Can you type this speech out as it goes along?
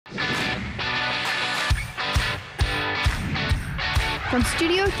From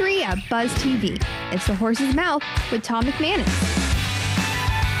Studio 3 at Buzz TV, it's The Horse's Mouth with Tom McManus.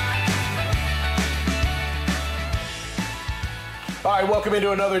 All right, welcome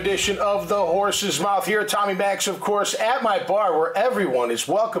into another edition of The Horse's Mouth. Here at Tommy Max, of course, at my bar, where everyone is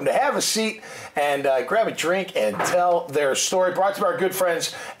welcome to have a seat and grab a drink and tell their story. Brought to you by our good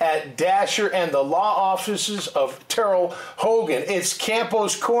friends at Dasher and the law offices of Terrell Hogan. It's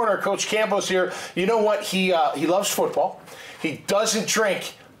Campo's Corner. Coach Campo's here. You know what? He loves football. He doesn't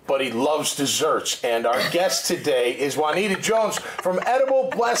drink, but he loves desserts. And our guest today is Juanita Jones from Edible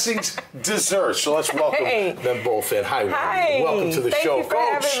Blessings Desserts. So let's welcome them both in. Hi, Juanita. Hi. Welcome to the show, Thank you for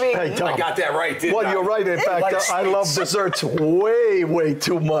Coach. having me. Hey, Tom. I got that right, didn't I? Well, you're right. In fact, I love desserts way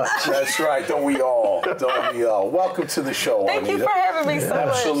too much. That's right. Don't we all? Don't we all? Welcome to the show, Thank Juanita. you for having me so much.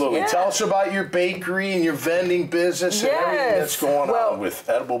 Absolutely. Yeah. Tell us about your bakery and your vending business and everything that's going on with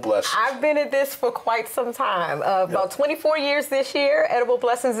Edible Blessings. I've been at this for quite some time. About 24 years this year. Edible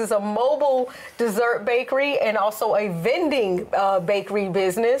Blessings is a mobile dessert bakery and also a vending bakery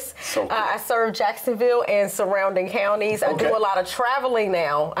business. So cool. I serve Jacksonville and surrounding counties. I do a lot of traveling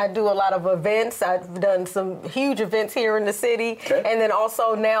now. I do a lot of events. I've done some huge events here in the city. And then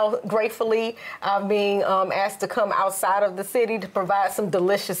also now, gratefully, I'm being asked to come outside of the city to provide some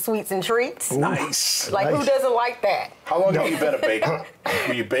delicious sweets and treats. Nice. Like, who doesn't like that? How long have you been a baker?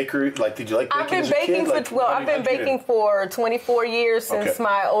 Were you a baker? Like, did you like baking as a kid? I've been baking for 24 years since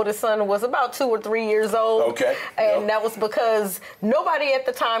my oldest son was about 2 or 3 years old. And that was because nobody at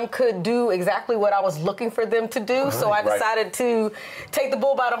the time could do exactly what I was looking for them to do. So I decided to take the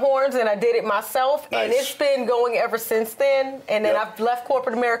bull by the horns, and I did it myself. And it's been going ever since then. And then I've left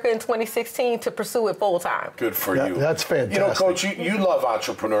corporate America in 2016 to pursue it full time. Good for you. That's fantastic. You know, Coach, you love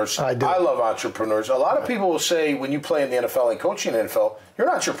entrepreneurs. I do. I love entrepreneurs. A lot of people will say when you play in the NFL and coaching in the NFL, you're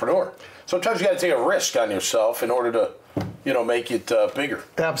an entrepreneur. Sometimes you got to take a risk on yourself in order to, you know, make it bigger.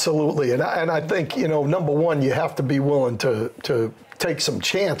 Absolutely. And I think, you know, number one, you have to be willing to take some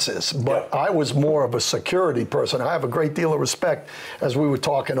chances. But I was more of a security person. I have a great deal of respect, as we were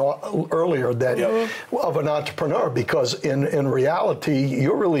talking earlier, that of an entrepreneur, because in reality,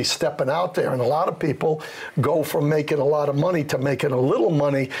 you're really stepping out there. And a lot of people go from making a lot of money to making a little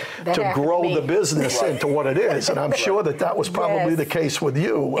money to grow the business into what it is. And I'm sure that was probably the case with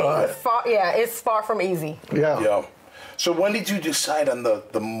you. It's far from easy. So when did you decide on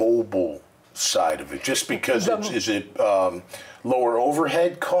the mobile side of it? Just because is it lower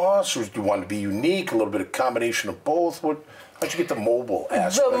overhead costs, or do you want to be unique, a little bit of combination of both? How'd you get the mobile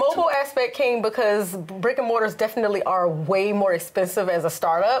aspect? The mobile aspect came because brick and mortars definitely are way more expensive as a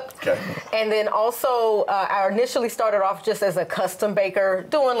startup. And then also, I initially started off just as a custom baker,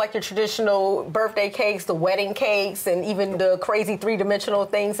 doing like your traditional birthday cakes, the wedding cakes, and even the crazy three-dimensional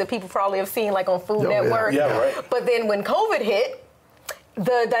things that people probably have seen like on Food Network. But then when COVID hit,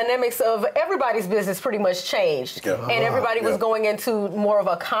 the dynamics of everybody's business pretty much changed. And everybody was going into more of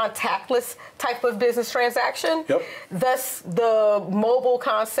a contactless type of business transaction. Thus, the mobile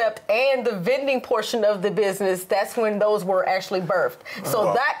concept and the vending portion of the business, that's when those were actually birthed.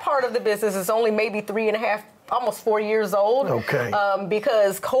 So that part of the business is only maybe 3.5, almost 4 years old.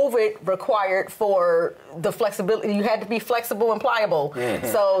 Because COVID required for the flexibility, you had to be flexible and pliable.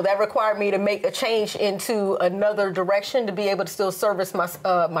 So that required me to make a change into another direction to be able to still service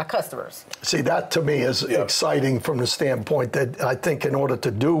my customers. See, that to me is exciting from the standpoint that I think in order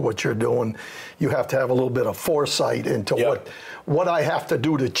to do what you're doing, you have to have a little bit of foresight into what I have to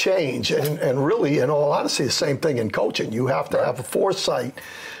do to change. And really, in all honesty, the same thing in coaching. You have to have a foresight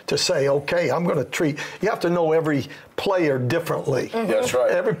to say, okay, I'm going to treat, you have to know every player differently. That's right.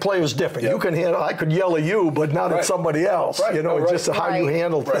 Every player is different. You can handle, I could yell at you, but not at somebody else. You know, just how you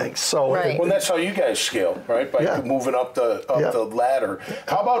handle things. So, well, that's how you guys scale, right? By moving up the ladder.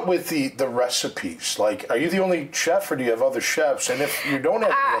 How about with the recipes? Like, are you the only chef, or do you have other chefs? And if you don't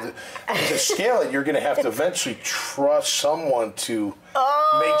have any other, to scale it, you're going to have to eventually trust someone to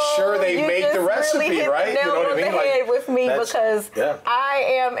make sure they make the recipe, really hit right? The nail on the head with me, because I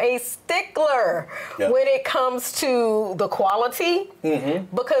am a stickler when it comes to the quality,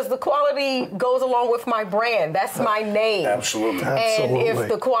 because the quality goes along with my brand. That's my name. Absolutely. And if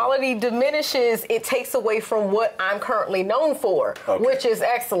the quality diminishes, it takes away from what I'm currently known for, which is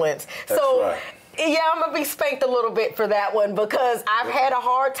excellence. So I'm gonna be spanked a little bit for that one because I've had a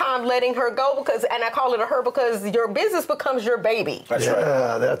hard time letting her go and I call it a her because your business becomes your baby. That's right.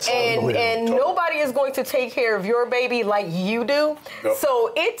 Yeah, that's and nobody is going to take care of your baby like you do. Yep.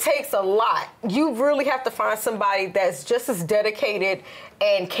 So it takes a lot. You really have to find somebody that's just as dedicated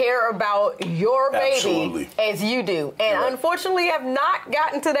and care about your baby as you do. And unfortunately, I've not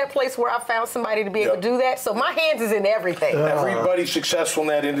gotten to that place where I found somebody to be able to do that. So my hands is in everything. Everybody successful in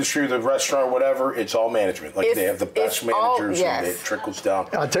that industry, the restaurant, whatever, it's all management. Like they have the best managers and it trickles down.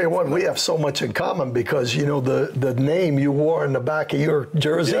 I'll tell you what, we have so much in common because, you know, the name you wore in the back of your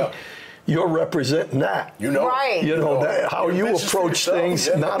jersey, you're representing that. You know, right. You know that, how you approach things,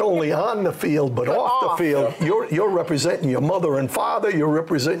 not only on the field but off the field. You're representing your mother and father. You're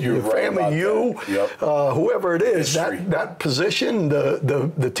representing your family. Whoever it is, that position,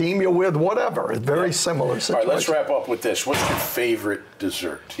 the team you're with, whatever. It's very similar situation. All right, let's wrap up with this. What's your favorite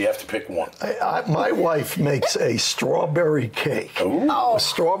dessert? You have to pick one. My wife makes a strawberry cake. A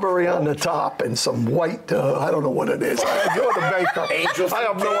strawberry on the top and some white. I don't know what it is. You're the baker. I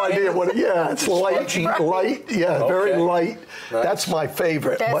have no idea what. Yeah, it's light, very light. Nice. That's my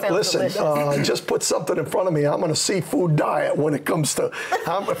favorite. But listen, just put something in front of me. I'm on a seafood diet when it comes to,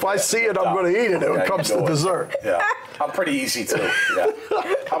 if I see it, I'm going to eat it when it comes to dessert. Yeah, I'm pretty easy too. Yeah.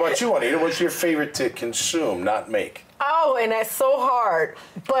 How about you, Juanita? What's your favorite to consume, not make? Oh, and that's so hard.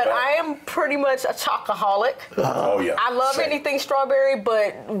 But I am pretty much a chocoholic. I love anything strawberry,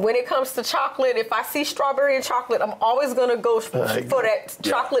 but when it comes to chocolate, if I see strawberry and chocolate, I'm always going to go for that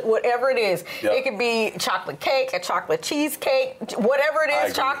chocolate, whatever it is. It could be chocolate cake, a chocolate cheesecake, whatever it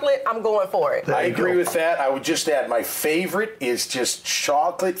is, chocolate, I'm going for it. I agree with that. I would just add my favorite is just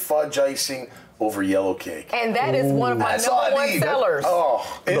chocolate fudge icing over yellow cake. And that is one of my number one sellers.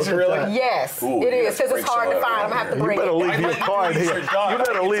 Is it really? Yes, it is, because it's hard to find. I'm going to have to bring it. You better leave your card here. You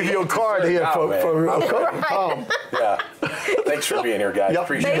better leave your card here for Tom. Yeah. Thanks for being here, guys.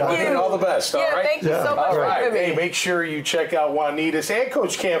 Appreciate it. All the best. All right. Thank you so much for having me. Hey, make sure you check out Juanita's and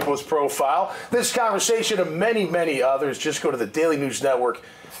Coach Campo's profile. This conversation and many, many others. Just go to the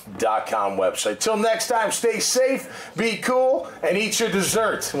DailyNewsNetwork.com website. Till next time, stay safe, be cool, and eat your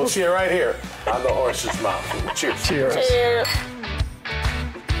dessert. We'll see you right here on the Horse's Mouth. Cheers. Cheers.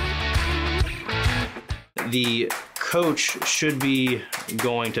 The coach should be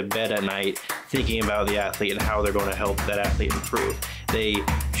going to bed at night thinking about the athlete and how they're going to help that athlete improve. They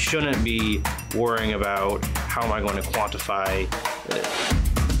shouldn't be worrying about how am I going to quantify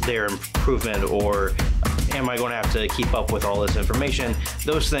their improvement, or am I going to have to keep up with all this information?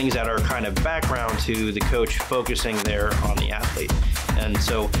 Those things that are kind of background to the coach focusing there on the athlete. And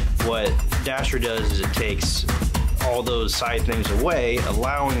so what Dasher does is it takes all those side things away,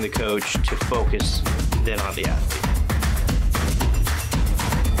 allowing the coach to focus then on the athlete.